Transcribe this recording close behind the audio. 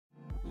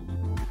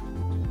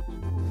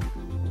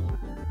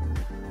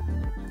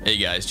Hey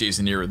guys,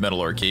 Jason here with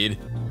Metal Arcade,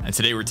 and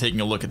today we're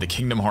taking a look at the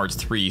Kingdom Hearts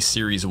 3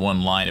 Series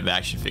 1 line of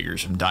action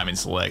figures from Diamond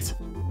Select.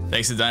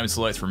 Thanks to Diamond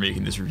Select for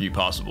making this review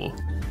possible.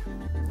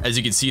 As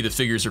you can see, the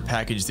figures are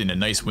packaged in a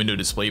nice window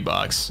display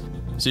box,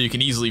 so you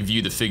can easily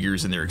view the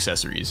figures and their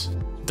accessories.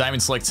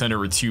 Diamond Select sent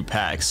over 2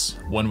 packs,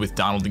 one with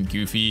Donald and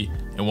Goofy,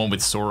 and one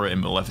with Sora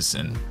and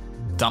Maleficent.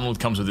 Donald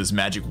comes with his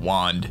magic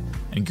wand,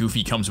 and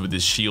Goofy comes with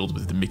his shield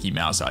with the Mickey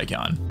Mouse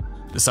icon.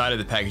 The side of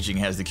the packaging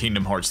has the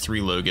Kingdom Hearts 3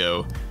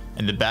 logo,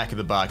 and the back of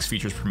the box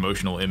features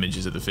promotional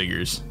images of the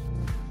figures.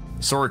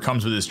 Sora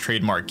comes with his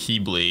trademark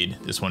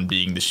Keyblade, this one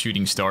being the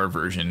shooting star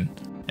version,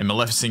 and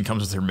Maleficent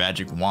comes with her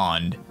magic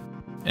wand,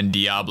 and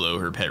Diablo,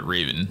 her pet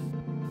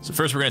raven. So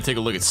first we're going to take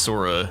a look at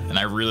Sora, and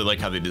I really like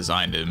how they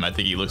designed him. I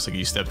think he looks like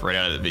he stepped right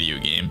out of the video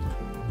game.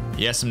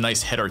 He has some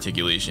nice head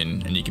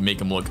articulation, and you can make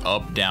him look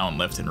up, down,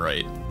 left, and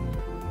right.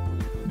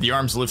 The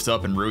arms lift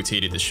up and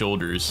rotate at the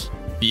shoulders.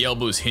 The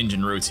elbows hinge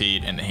and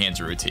rotate, and the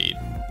hands rotate.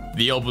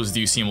 The elbows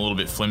do seem a little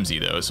bit flimsy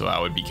though, so I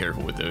would be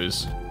careful with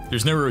those.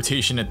 There's no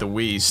rotation at the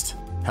waist,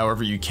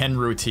 however you can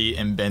rotate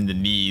and bend the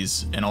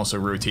knees, and also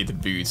rotate the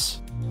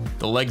boots.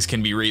 The legs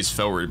can be raised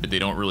forward, but they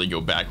don't really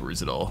go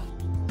backwards at all.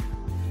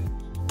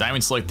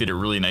 Diamond Select did a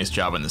really nice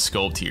job on the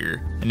sculpt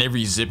here, and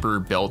every zipper,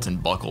 belt,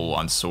 and buckle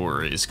on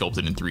Sora is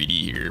sculpted in 3D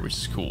here, which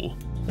is cool.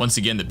 Once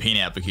again, the paint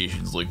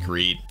applications look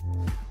great,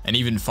 and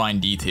even fine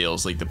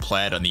details like the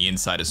plaid on the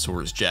inside of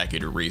Sora's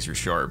jacket are razor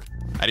sharp.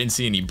 I didn't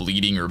see any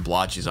bleeding or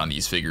blotches on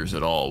these figures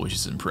at all, which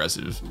is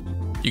impressive.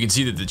 You can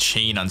see that the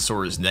chain on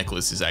Sora's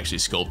necklace is actually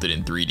sculpted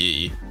in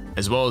 3D,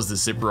 as well as the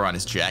zipper on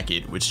his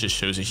jacket, which just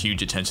shows a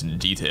huge attention to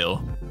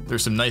detail.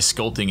 There's some nice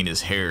sculpting in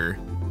his hair,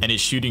 and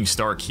his shooting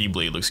star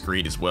Keyblade looks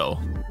great as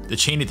well. The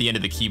chain at the end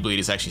of the Keyblade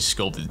is actually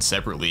sculpted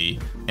separately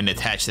and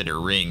attached at a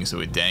ring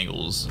so it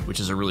dangles, which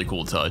is a really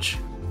cool touch.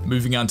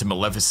 Moving on to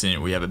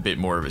Maleficent, we have a bit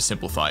more of a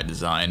simplified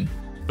design,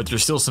 but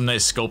there's still some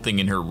nice sculpting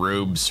in her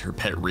robes, her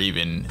pet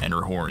raven, and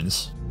her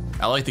horns.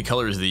 I like the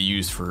colors they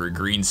used for her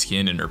green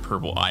skin and her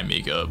purple eye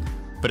makeup,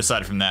 but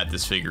aside from that,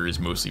 this figure is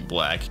mostly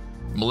black.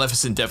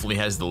 Maleficent definitely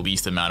has the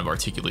least amount of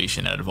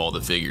articulation out of all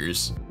the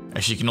figures,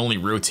 as she can only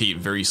rotate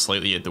very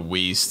slightly at the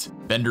waist,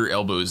 bend her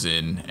elbows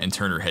in, and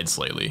turn her head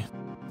slightly.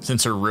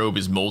 Since her robe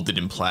is molded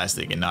in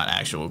plastic and not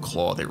actual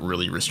cloth, it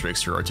really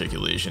restricts her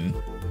articulation.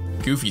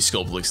 Goofy's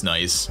sculpt looks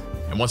nice,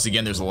 and once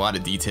again there's a lot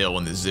of detail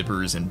in the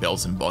zippers and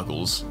belts and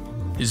buckles.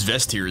 His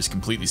vest here is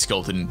completely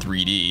sculpted in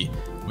 3D,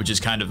 which is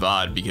kind of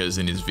odd because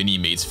in his Vinnie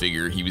Mates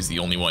figure he was the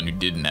only one who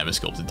didn't have a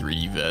sculpted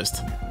 3D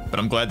vest. But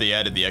I'm glad they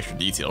added the extra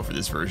detail for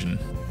this version.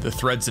 The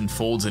threads and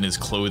folds in his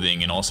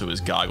clothing and also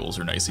his goggles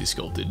are nicely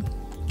sculpted.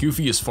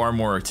 Goofy is far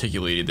more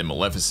articulated than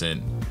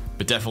Maleficent,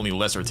 but definitely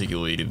less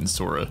articulated than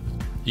Sora.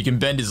 He can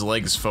bend his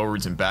legs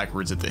forwards and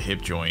backwards at the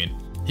hip joint,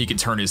 he can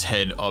turn his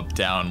head up,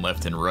 down,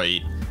 left, and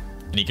right,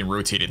 and he can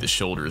rotate at the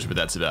shoulders, but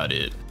that's about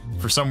it.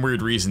 For some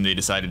weird reason, they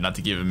decided not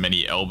to give him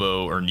many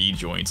elbow or knee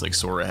joints like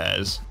Sora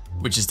has,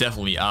 which is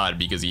definitely odd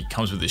because he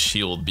comes with a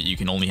shield, but you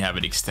can only have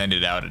it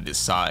extended out at his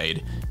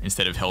side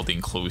instead of held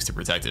in close to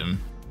protect him.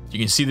 You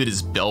can see that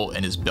his belt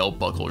and his belt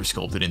buckle are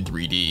sculpted in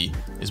 3D,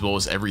 as well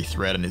as every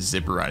thread on his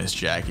zipper on his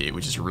jacket,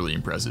 which is really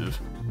impressive.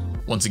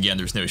 Once again,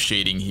 there's no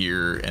shading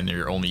here, and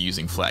they're only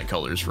using flat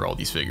colors for all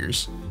these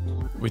figures.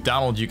 With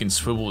Donald, you can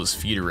swivel his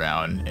feet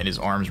around, and his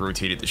arms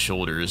rotate at the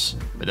shoulders,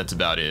 but that's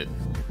about it.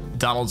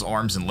 Donald's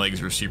arms and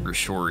legs are super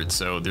short,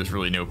 so there's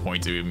really no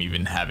point to him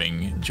even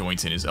having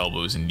joints in his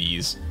elbows and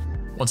knees.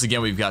 Once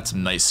again, we've got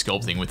some nice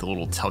sculpting with a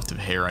little tuft of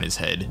hair on his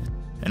head,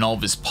 and all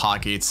of his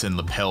pockets and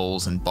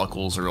lapels and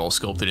buckles are all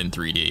sculpted in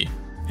 3D.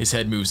 His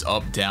head moves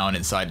up, down,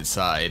 and side to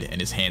side, and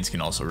his hands can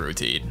also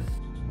rotate.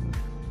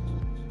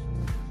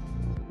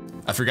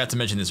 I forgot to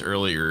mention this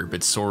earlier,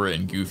 but Sora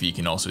and Goofy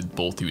can also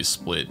both do a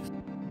split.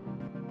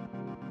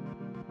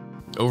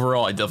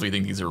 Overall, I definitely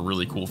think these are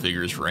really cool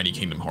figures for any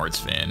Kingdom Hearts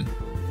fan.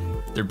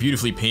 They're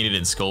beautifully painted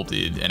and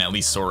sculpted, and at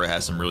least Sora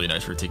has some really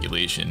nice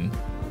articulation.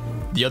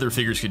 The other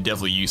figures could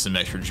definitely use some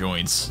extra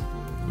joints.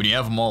 When you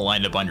have them all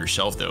lined up on your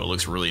shelf though, it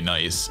looks really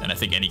nice, and I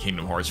think any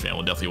Kingdom Hearts fan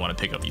will definitely want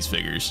to pick up these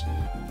figures.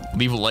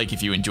 Leave a like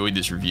if you enjoyed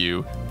this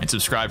review, and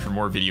subscribe for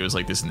more videos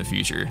like this in the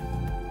future.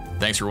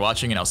 Thanks for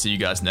watching, and I'll see you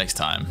guys next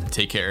time.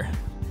 Take care.